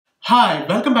Hi,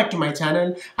 welcome back to my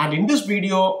channel, and in this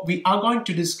video we are going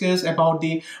to discuss about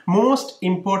the most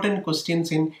important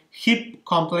questions in hip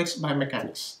complex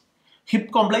biomechanics.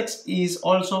 Hip complex is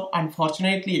also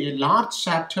unfortunately a large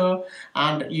chapter,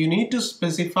 and you need to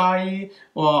specify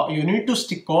or you need to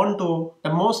stick on to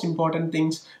the most important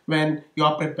things when you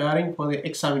are preparing for the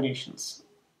examinations.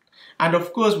 And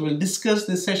of course, we'll discuss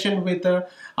this session with the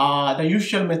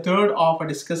usual method of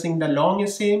discussing the long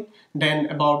essay, then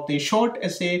about the short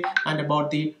essay, and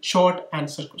about the short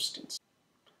answer questions.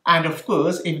 And of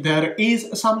course, if there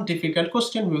is some difficult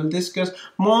question, we will discuss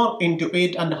more into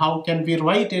it and how can we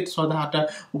write it so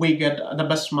that we get the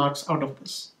best marks out of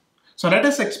this. So let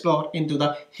us explore into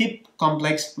the hip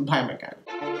complex biomechanics.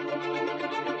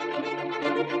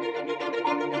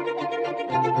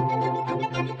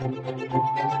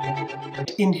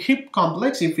 In hip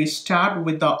complex, if we start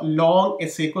with the long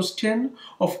essay question,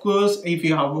 of course, if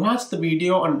you have watched the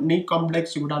video on knee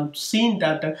complex, you would have seen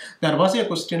that there was a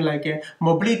question like a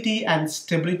mobility and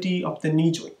stability of the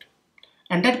knee joint.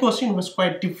 And that question was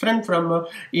quite different from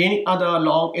any other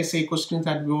long essay questions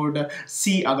that we would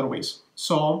see otherwise.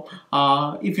 So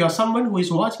if you are someone who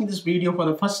is watching this video for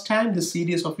the first time, this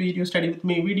series of video study with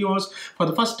me videos for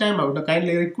the first time, I would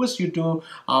kindly request you to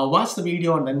watch the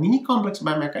video on the knee complex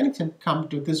biomechanics and come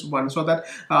to this one so that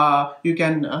you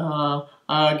can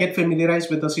get familiarized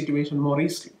with the situation more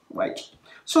easily, right?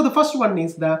 So the first one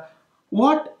is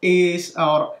what is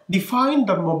or define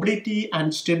the mobility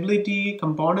and stability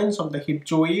components of the hip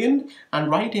joint and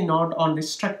write a note on the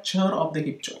structure of the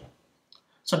hip joint.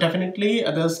 So definitely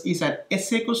this is an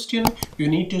essay question. You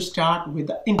need to start with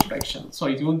the introduction. So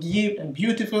it will give a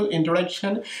beautiful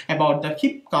introduction about the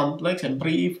hip complex, a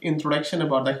brief introduction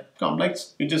about the hip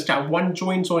complex. You just have one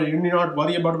joint, so you need not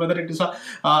worry about whether it is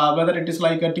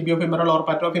like a tibiofemoral or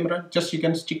patellofemoral. Just you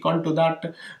can stick on to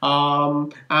that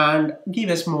and give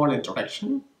a small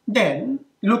introduction. Then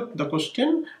look the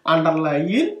question,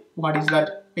 underline what is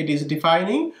that? It is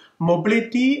defining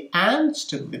mobility and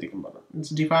stability component. It's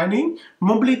defining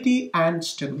mobility and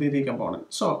stability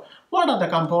component. So what are the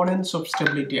components of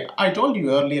stability? I told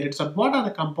you earlier, it's what are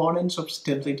the components of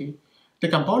stability? The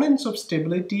components of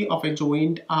stability of a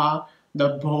joint are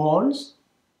the bones,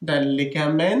 the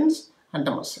ligaments, and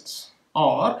the muscles,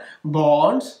 or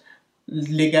bones,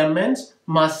 ligaments,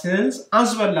 muscles,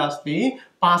 as well as the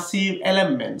passive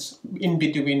elements in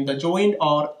between the joint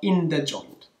or in the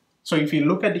joint. So if you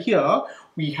look at here,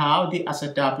 we have the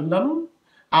acetabulum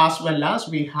as well as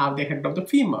we have the head of the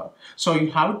femur. So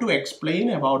you have to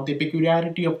explain about the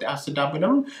peculiarity of the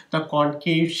acetabulum, the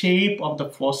concave shape of the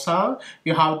fossa.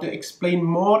 You have to explain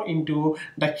more into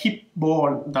the hip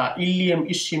bone, the ilium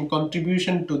ischium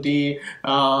contribution to the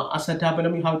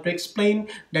acetabulum. You have to explain.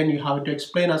 Then you have to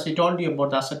explain, as I told you, about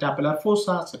the acetabular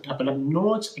fossa, acetabular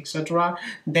nodes, etc.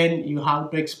 Then you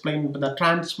have to explain the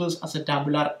transverse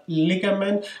acetabular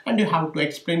ligament, and you have to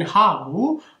explain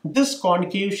how this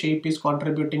concave shape is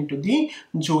contributing to the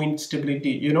joint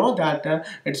stability. You know that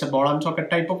it's a ball and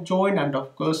socket type of joint, and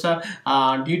of course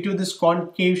due to this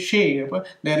concave shape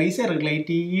there is a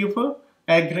relative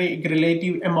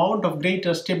amount of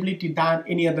greater stability than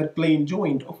any other plain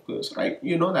joint, of course, right?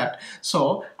 You know that.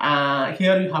 So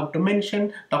here you have to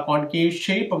mention the concave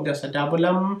shape of the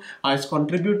acetabulum is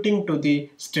contributing to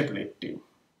the stability.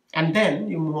 And then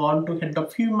you move on to head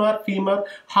of femur,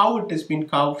 how it has been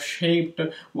curve shaped,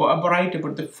 write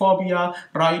about the fovea,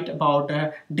 write about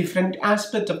different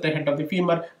aspects of the head of the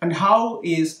femur and how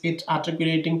is it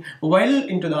articulating well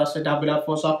into the acetabular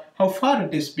fossa, how far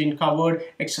it is being covered,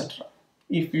 etc.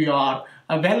 If you are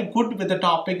well good with the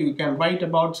topic, you can write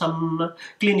about some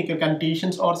clinical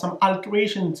conditions or some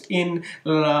alterations in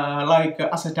like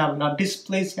acetabular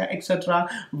dysplasia, etc.,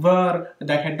 where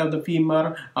the head of the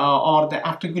femur or the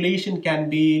articulation can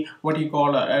be what you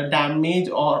call damaged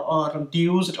or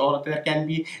reduced, or there can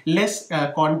be less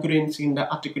congruence in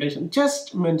the articulation.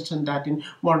 Just mention that in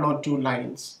 1 or 2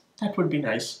 lines. That would be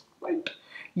nice, right?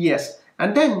 Yes.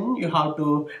 And then you have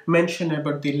to mention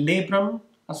about the labrum,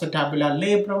 acetabular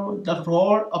labrum, the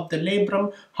role of the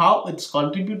labrum, how it's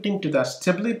contributing to the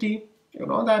stability, you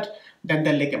know that. Then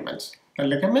the ligaments. The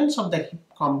ligaments of the hip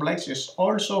complex is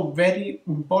also very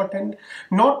important.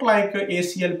 Not like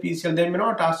ACL, PCL, they may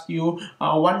not ask you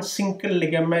one single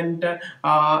ligament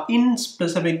in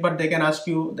specific, but they can ask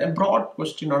you a broad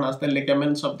question on the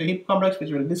ligaments of the hip complex, which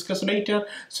we'll discuss later.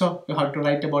 So you have to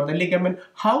write about the ligament,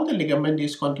 how the ligament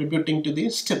is contributing to the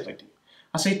stability.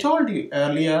 As I told you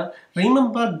earlier,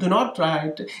 remember, do not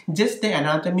write just the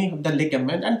anatomy of the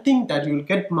ligament and think that you will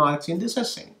get marks in this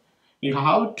essay. You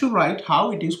have to write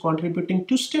how it is contributing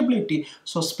to stability.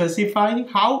 So specify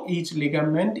how each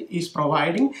ligament is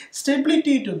providing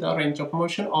stability to the range of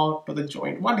motion or to the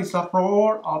joint. What is the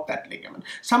role of that ligament?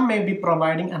 Some may be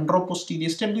providing anteroposterior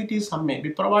stability, some may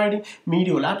be providing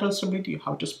mediolateral stability. You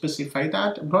have to specify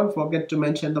that. Don't forget to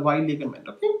mention the Y ligament,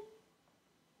 okay?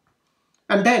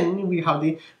 And then we have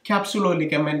the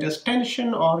capsuloligamentous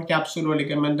tension or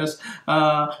capsuloligamentous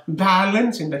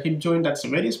balance in the hip joint. That's a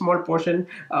very small portion.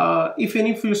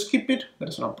 If you skip it, there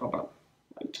is no problem.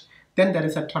 Right? Then there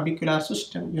is a trabecular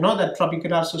system. You know that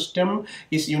trabecular system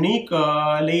is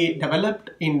uniquely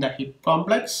developed in the hip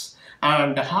complex.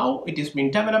 And how it is being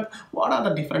developed, what are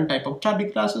the different type of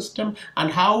trabecular system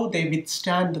and how they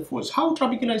withstand the force. How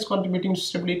trabecular is contributing to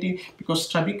stability, because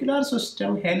trabecular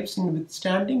system helps in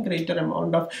withstanding greater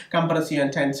amount of compressive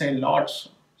and tensile loads.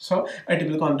 So it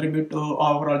will contribute to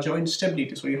overall joint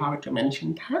stability. So you have to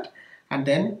mention that. And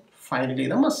then finally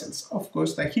the muscles. Of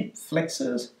course, the hip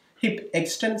flexors, hip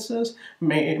extensors,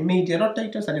 medial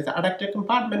rotators, that is the adductor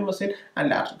compartment muscle, and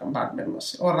lateral compartment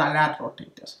muscle or lateral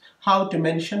rotators. How to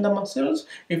mention the muscles?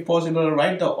 If possible,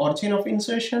 write the origin of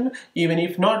insertion. Even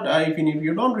if not, even if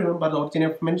you don't remember the origin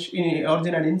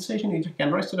and insertion, you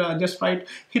can just write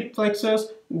hip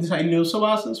flexors, this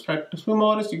iliopsoas, rectus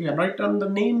femoris. You can write down the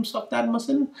names of that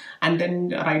muscle, and then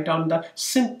write down the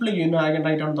I can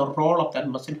write down the role of that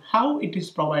muscle, how it is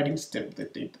providing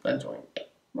stability to the joint.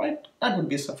 Right, that would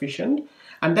be sufficient.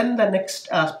 And then the next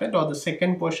aspect or the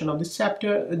second portion of this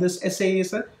chapter, this essay,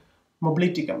 is a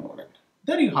mobility component.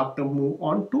 There you have to move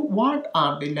on to what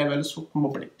are the levels of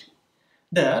mobility.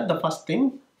 There, the first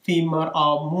thing, femur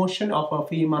or motion of a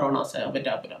femur on a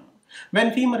acetabulum.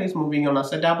 When femur is moving on a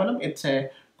acetabulum, it's a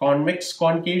convex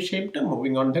concave shaped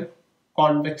moving on the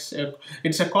convex.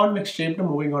 It's a convex shaped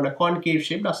moving on a concave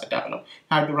shaped acetabulum. You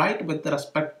have to write with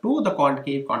respect to the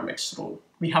concave convex rule.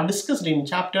 We have discussed in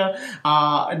chapter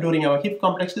during our hip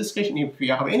complex discussion. If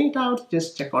you have any doubts,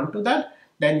 just check on to that.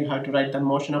 Then you have to write the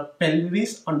motion of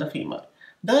pelvis on the femur.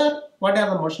 There, what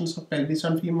are the motions of pelvis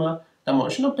on femur? The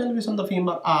motion of pelvis on the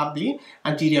femur are the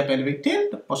anterior pelvic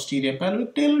tilt, posterior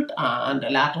pelvic tilt, and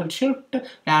lateral tilt,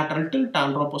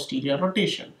 anteroposterior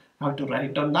rotation. You have to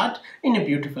write on that in a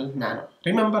beautiful manner.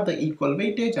 Remember the equal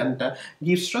weightage and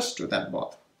give stress to that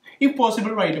both. If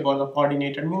possible, write about the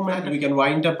coordinated movement. We can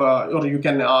wind up or you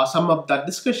can sum up that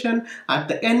discussion. At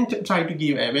the end, try to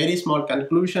give a very small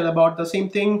conclusion about the same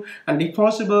thing. And if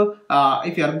possible,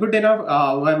 if you are good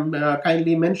enough,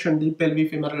 kindly mention the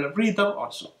pelvifemoral rhythm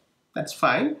also. That's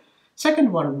fine.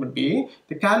 Second one would be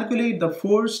to calculate the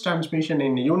force transmission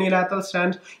in unilateral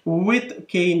stance with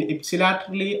cane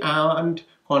ipsilaterally and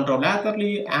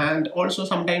contralaterally, and also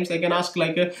sometimes they can ask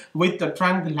like with the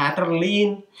trunk lateral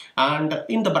lean, and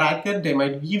in the bracket they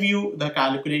might give you the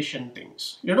calculation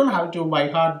things. You don't have to by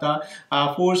heart the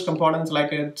force components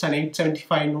like it's an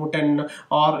 875 Newton,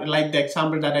 or like the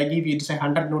example that I give you, it's a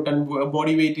 100 Newton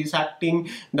body weight is acting,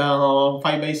 the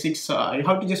 5/6. You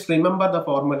have to just remember the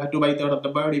formula, 2/3 of the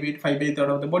body weight, 5/3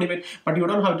 of the body weight, but you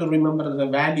don't have to remember the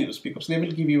values because they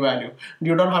will give you value.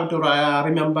 You don't have to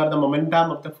remember the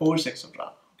momentum of the force, etc.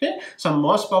 Okay, so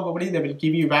most probably they will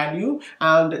give you value,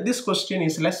 and this question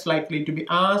is less likely to be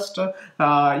asked.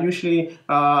 Usually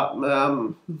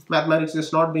mathematics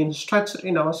has not been structured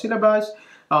in our syllabus,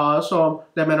 so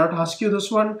they may not ask you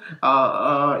this one.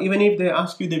 Even if they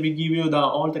ask you, they will give you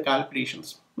all the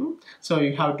calculations. So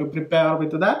you have to prepare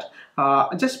with that.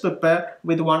 Just prepare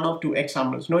with 1 or 2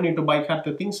 examples. No need to by heart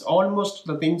the things. Almost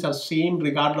the things are same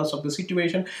regardless of the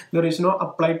situation. There is no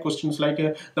applied questions like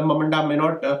the momentum may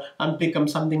not become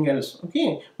something else.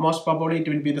 Okay, most probably it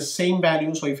will be the same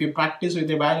value. So if you practice with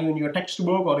the value in your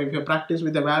textbook, or if you practice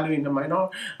with the value in the minor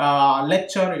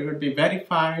lecture, it will be very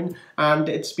fine, and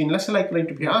it's been less likely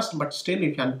to be asked, but still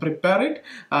you can prepare it.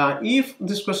 If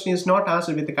this question is not asked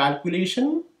with the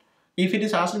calculation, if it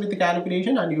is asked with the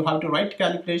calculation and you have to write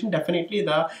calculation, definitely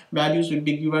the values will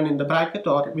be given in the bracket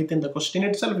or within the question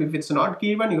itself. If it's not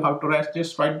given, you have to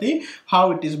just write the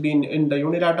how it is been in the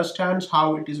unilateral stance,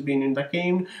 how it is been in the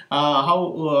cane,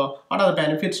 what are the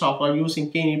benefits of using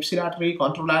cane ipsilaterally,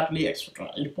 contralaterally, etc.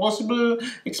 If possible,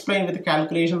 explain with the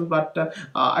calculations, but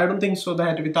I don't think so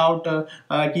that without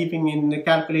keeping in the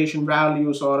calculation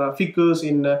values or figures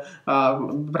in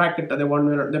bracket, they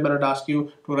may not ask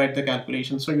you to write the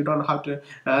calculation. So you don't have to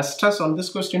stress on this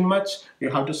question much. You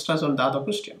have to stress on the other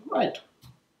question, right?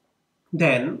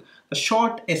 Then the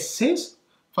short essays.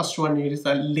 First one is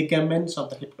the ligaments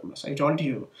of the hip complex. I told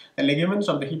you the ligaments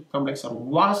of the hip complex are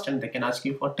vast, and they can ask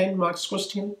you for 10 marks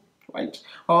question, right?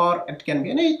 Or it can be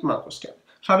an 8 mark question.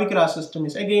 Trabecular system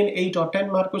is again 8 or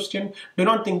 10 mark question. Do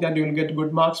not think that you will get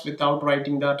good marks without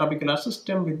writing the trabecular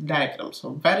system with diagrams. So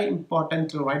very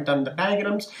important to write down the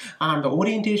diagrams, and the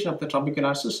orientation of the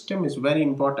trabecular system is very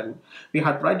important. We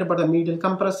have to write about the medial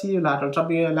compressive, lateral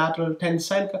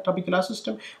tensile trabecular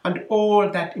system, and all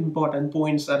that important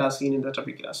points that are seen in the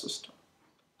trabecular system.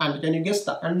 And can you guess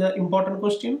the another important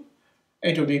question?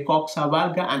 It will be coxa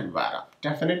valga and vara.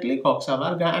 Definitely coxa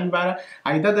valga and vara.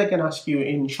 Either they can ask you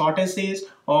in short essays,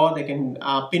 or they can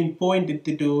pinpoint it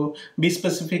to be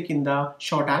specific in the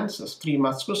short answers, 3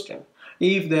 marks question.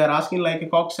 If they are asking like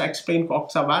explain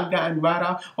coxa valga and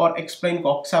vara, or explain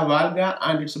coxa valga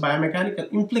and its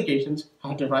biomechanical implications, I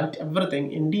have to write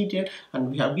everything in detail,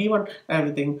 and we have given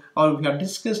everything, or we have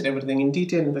discussed everything in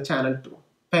detail in the channel too.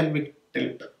 Pelvic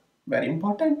tilt, very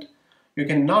important. You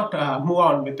cannot move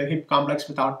on with the hip complex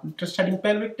without studying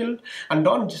pelvic tilt, and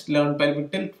don't just learn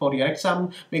pelvic tilt for your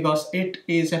exam, because it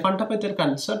is a fundamental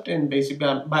concept in basic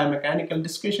biomechanical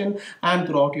discussion and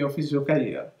throughout your physio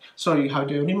career. So you have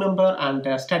to remember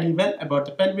and study well about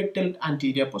the pelvic tilt,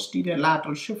 anterior, posterior,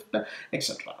 lateral shift,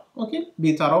 etc. Okay,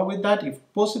 be thorough with that. If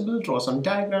possible, draw some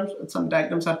diagrams. Some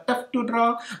diagrams are tough to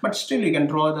draw, but still you can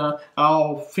draw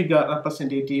the figure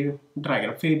representative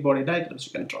diagram, fluid body diagrams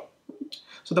you can draw.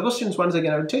 So the questions, once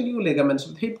again I will tell you: ligaments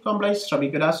with hip complex,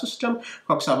 trabecular system,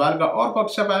 coxa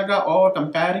valga, or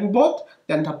comparing both,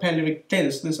 then the pelvic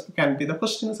tilts. This can be the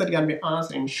questions that can be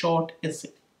asked in short essay.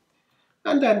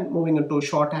 And then moving into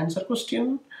short answer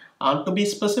question. To be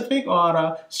specific,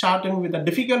 or starting with a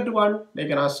difficult one, they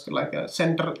can ask like a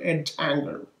center edge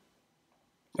angle.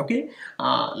 Okay,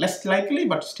 less likely,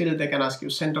 but still they can ask you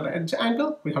center edge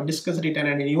angle. We have discussed it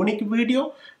in a unique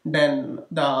video. Then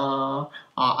the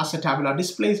acetabular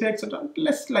dysplasia, etc.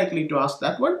 Less likely to ask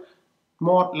that one.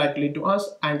 More likely to ask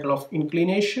angle of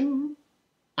inclination,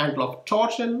 angle of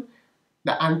torsion,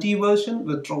 the anteversion,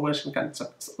 retroversion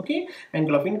concepts. Okay,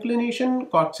 angle of inclination,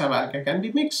 coxa valga can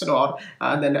be mixed, or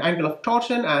then angle of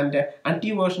torsion and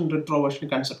anteversion, retroversion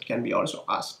concept can be also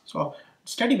asked. So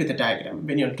study with the diagram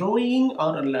when you're drawing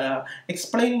or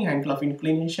explaining angle of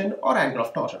inclination or angle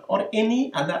of torsion or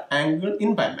any other angle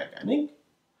in biomechanics.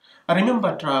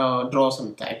 Remember to draw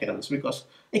some diagrams, because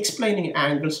explaining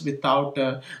angles without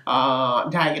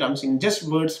diagrams in just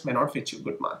words may not fetch you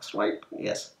good marks, right?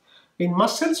 Yes. In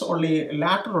muscles, only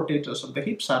lateral rotators of the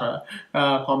hips are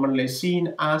commonly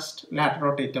seen as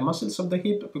lateral rotator muscles of the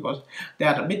hip, because they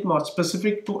are a bit more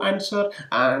specific to answer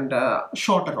and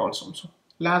shorter also. So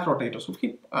lateral rotators of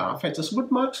hip fetches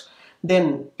good marks.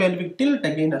 Then pelvic tilt,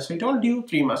 again as I told you,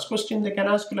 3 marks question. They can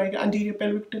ask you like anterior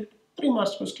pelvic tilt, 3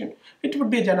 marks question. It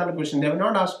would be a general question. They will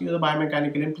not ask you the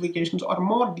biomechanical implications or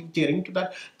more detailing to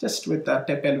that, just with the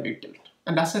pelvic tilt.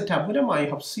 And acetabulum, I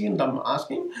have seen them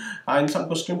asking in some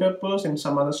question papers in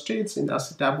some other states. In the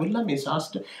acetabulum is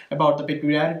asked about the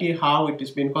peculiarity, how it is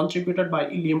being contributed by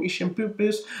ilium, ischium,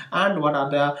 pubis, and what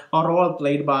are the role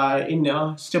played by in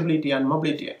stability and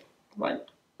mobility, right?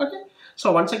 Okay.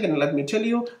 So once again, let me tell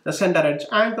you the center edge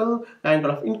angle,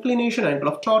 angle of inclination, angle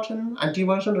of torsion,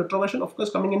 anteversion, retroversion, of course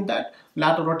coming in that,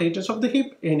 lateral rotators of the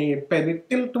hip, any pelvic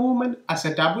tilt movement,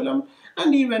 acetabulum,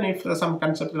 and even if some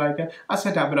concept like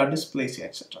acetabular dysplasia,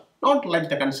 etc. Not like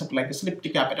the concept like a slip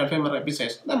capital femoral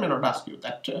epicycle, that may not ask you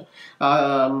that.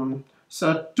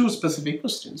 So 2 specific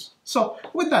questions. So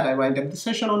with that, I wind up the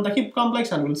session on the hip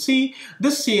complex, and we'll see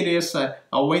this series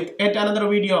with yet another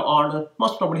video on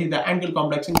most probably the ankle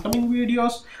complex in coming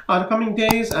videos or coming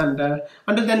days. And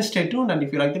until then, stay tuned. And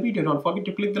if you like the video, don't forget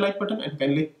to click the like button and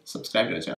kindly subscribe to the channel.